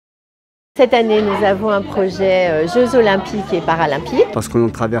Cette année, nous avons un projet Jeux olympiques et paralympiques. Parce qu'on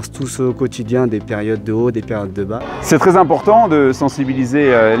traverse tous au quotidien des périodes de haut, des périodes de bas. C'est très important de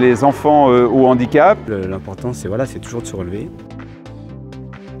sensibiliser les enfants au handicap. L'important, c'est toujours de se relever.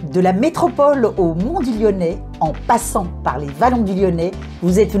 De la métropole au Mont du Lyonnais, en passant par les vallons du Lyonnais,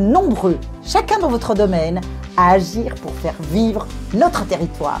 vous êtes nombreux, chacun dans votre domaine, à agir pour faire vivre notre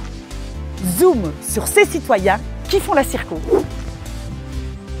territoire. Zoom sur ces citoyens qui font la circo.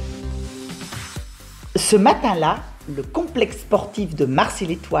 Ce matin-là, le complexe sportif de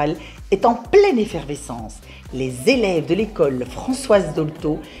Marcy-l'Etoile est en pleine effervescence. Les élèves de l'école Françoise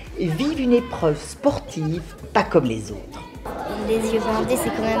Dolto vivent une épreuve sportive pas comme les autres. Les yeux bandés, c'est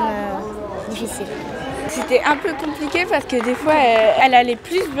quand même difficile. C'était un peu compliqué parce que des fois, elle allait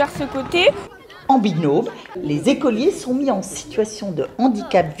plus vers ce côté. En binôme, les écoliers sont mis en situation de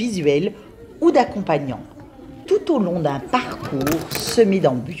handicap visuel ou d'accompagnant, tout au long d'un parcours semé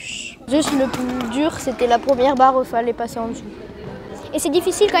d'embûches. Juste le plus dur, c'était la première barre où il fallait passer en dessous. Et c'est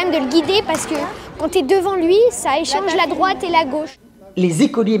difficile quand même de le guider parce que quand tu es devant lui, ça échange la droite et la gauche. Les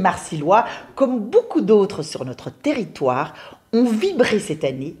écoliers marcyllois, comme beaucoup d'autres sur notre territoire, ont vibré cette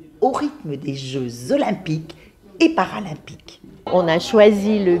année au rythme des Jeux olympiques et paralympiques. On a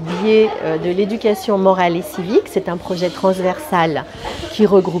choisi le biais de l'éducation morale et civique. C'est un projet transversal qui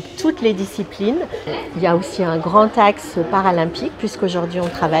regroupe toutes les disciplines. Il y a aussi un grand axe paralympique, puisqu'aujourd'hui on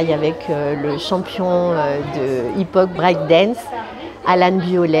travaille avec le champion de hip-hop breakdance, Alann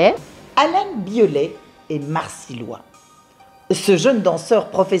Biolley. Alann Biolley est marcyllois. Ce jeune danseur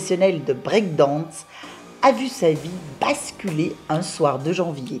professionnel de breakdance a vu sa vie basculer un soir de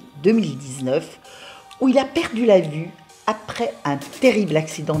janvier 2019 où il a perdu la vue après un terrible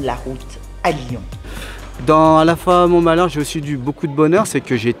accident de la route à Lyon. Dans à la fois mon malheur, j'ai aussi eu beaucoup de bonheur, c'est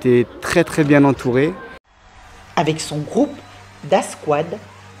que j'étais très bien entouré. Avec son groupe d'Asquad,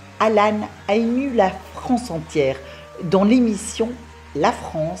 Alann a ému la France entière dans l'émission La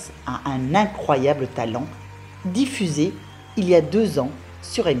France a un incroyable talent, diffusée il y a 2 ans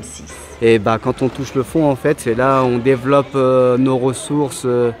sur M6. Et quand on touche le fond, en fait, c'est là où on développe nos ressources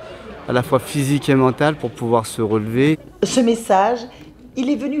à la fois physiques et mentales pour pouvoir se relever. Ce message, il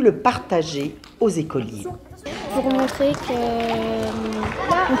est venu le partager aux écoliers. Pour montrer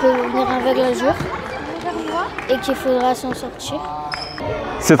qu'on peut devenir aveugle un jour et qu'il faudra s'en sortir.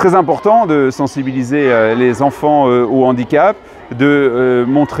 C'est très important de sensibiliser les enfants au handicap, de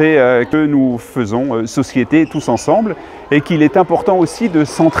montrer que nous faisons société tous ensemble et qu'il est important aussi de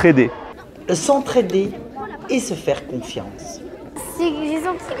s'entraider. S'entraider et se faire confiance. J'ai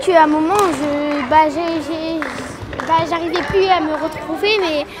senti qu'à un moment, j'arrivais plus à me retrouver,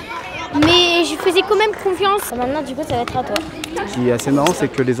 mais je faisais quand même confiance. Maintenant, du coup, ça va être à toi. Ce qui est assez marrant, c'est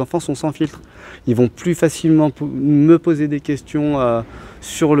que les enfants sont sans filtre. Ils vont plus facilement me poser des questions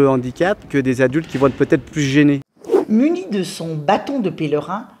sur le handicap que des adultes qui vont être peut-être plus gênés. Muni de son bâton de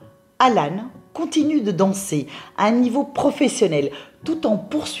pèlerin, Alann continue de danser à un niveau professionnel tout en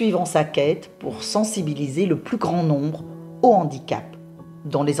poursuivant sa quête pour sensibiliser le plus grand nombre au handicap,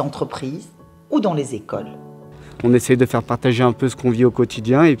 dans les entreprises ou dans les écoles. On essaie de faire partager un peu ce qu'on vit au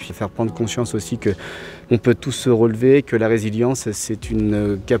quotidien et puis faire prendre conscience aussi qu'on peut tous se relever, que la résilience, c'est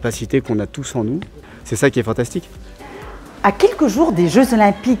une capacité qu'on a tous en nous. C'est ça qui est fantastique. À quelques jours des Jeux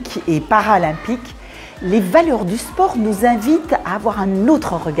olympiques et paralympiques, les valeurs du sport nous invitent à avoir un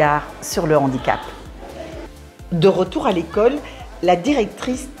autre regard sur le handicap. De retour à l'école, la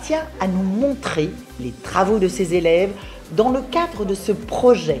directrice tient à nous montrer les travaux de ses élèves dans le cadre de ce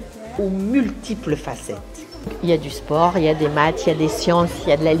projet aux multiples facettes. Il y a du sport, il y a des maths, il y a des sciences, il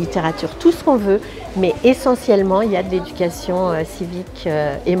y a de la littérature, tout ce qu'on veut, mais essentiellement il y a de l'éducation civique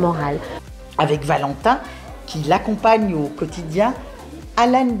et morale. Avec Valentin, qui l'accompagne au quotidien,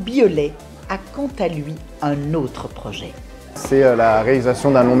 Alann Biolley a quant à lui un autre projet. C'est la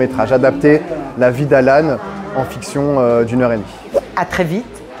réalisation d'un long métrage, adapter la vie d'Alann en fiction d'1 heure et demie. À très vite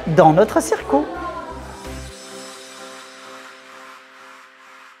dans notre circo.